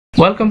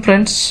Welcome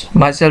friends,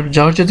 myself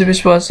George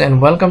Biswas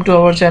and welcome to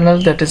our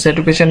channel, that is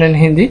Education in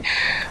Hindi.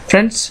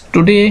 Friends,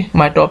 today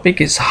my topic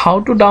is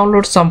how to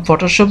download some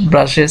Photoshop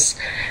brushes,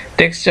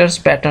 textures,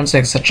 patterns,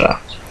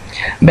 etc.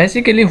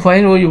 Basically,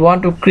 when we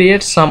want to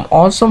create some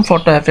awesome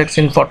photo effects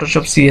in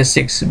Photoshop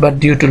CS6, but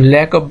due to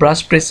lack of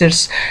brush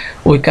presets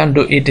we can't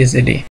do it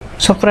easily.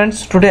 So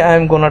friends, today I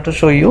am gonna to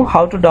show you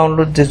how to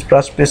download these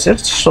brush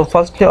presets. So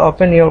firstly,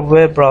 open your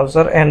web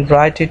browser and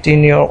write it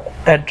in your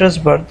address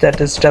bar,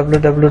 that is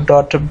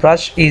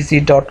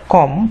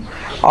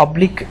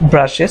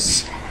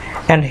www.brusheasy.com/brushes,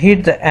 and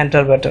hit the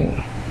enter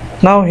button.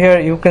 Now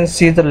here you can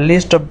see the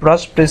list of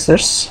brush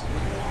presets.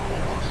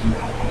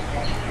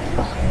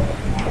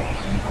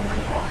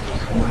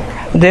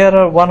 There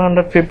are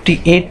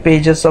 158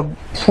 pages of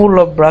full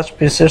of brush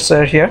presets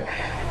are here,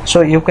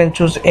 so you can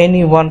choose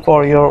any one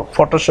for your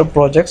Photoshop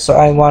project. So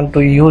I want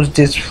to use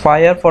this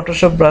fire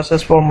Photoshop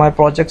brushes for my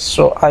project,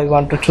 so I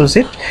want to choose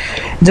it.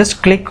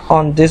 Just click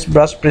on this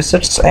brush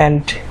presets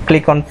and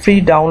click on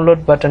free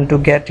download button to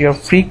get your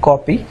free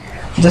copy.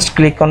 Just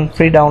click on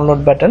free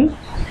download button.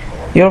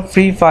 Your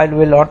free file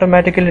will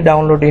automatically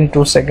download in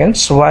 2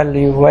 seconds. While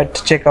you wait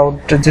to check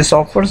out these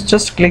offers,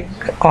 just click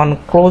on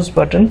close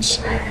buttons.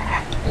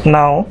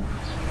 Now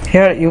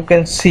here you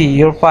can see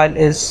your file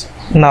is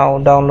now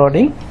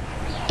downloading.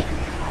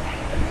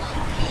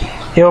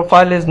 Your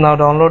file is now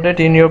downloaded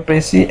in your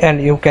PC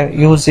and you can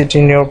use it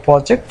in your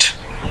project.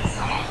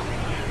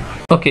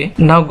 Okay,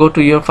 now go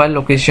to your file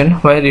location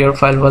where your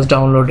file was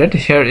downloaded.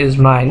 Here is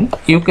mine.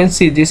 You can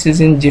see this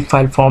is in zip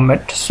file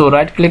format, so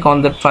right click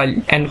on that file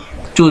and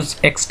choose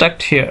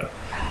extract here.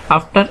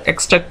 After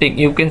extracting,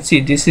 you can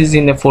see this is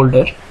in a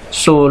folder,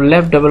 so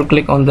left double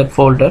click on that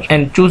folder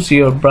and choose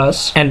your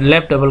brush and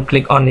left double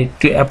click on it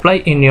to apply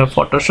in your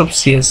Photoshop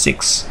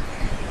CS6.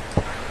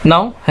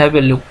 Now have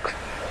a look.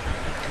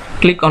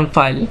 Click on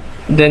file,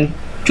 then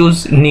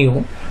choose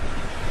new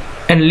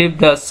and leave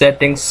the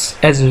settings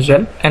as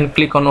usual and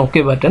click on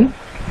OK button,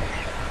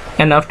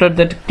 and after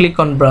that click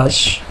on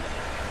brush,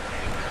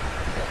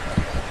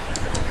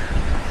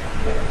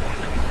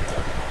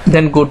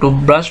 then go to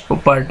brush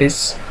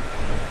properties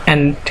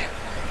and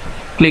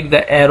click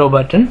the arrow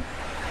button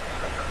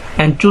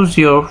and choose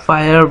your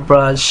fire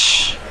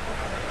brush.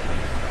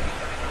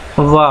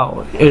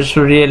 Wow, it's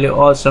really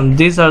awesome.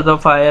 These are the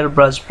fire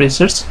brush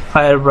presets,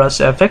 fire brush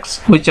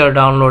effects which are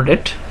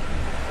downloaded.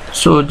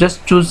 So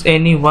just choose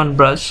any one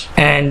brush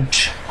and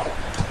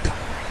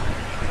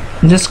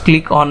just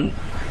click on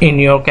in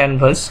your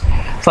canvas.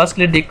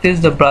 Firstly,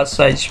 decrease the brush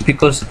size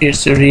because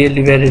it's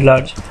really very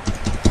large.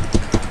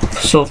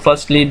 So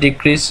firstly,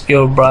 decrease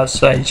your brush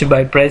size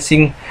by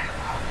pressing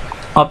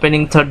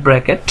opening third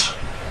bracket.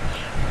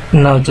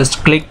 Now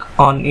just click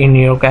on in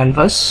your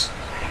canvas.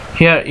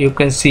 Here you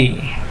can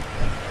see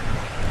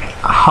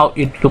how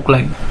it look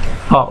like.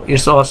 Wow,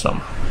 it's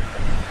awesome.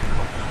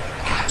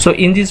 So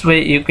in this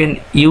way you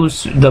can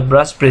use the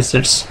brush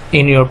presets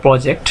in your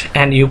project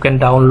and you can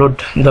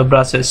download the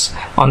brushes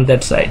on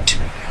that site.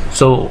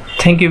 So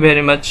thank you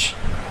very much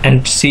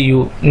and see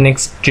you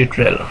next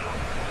tutorial.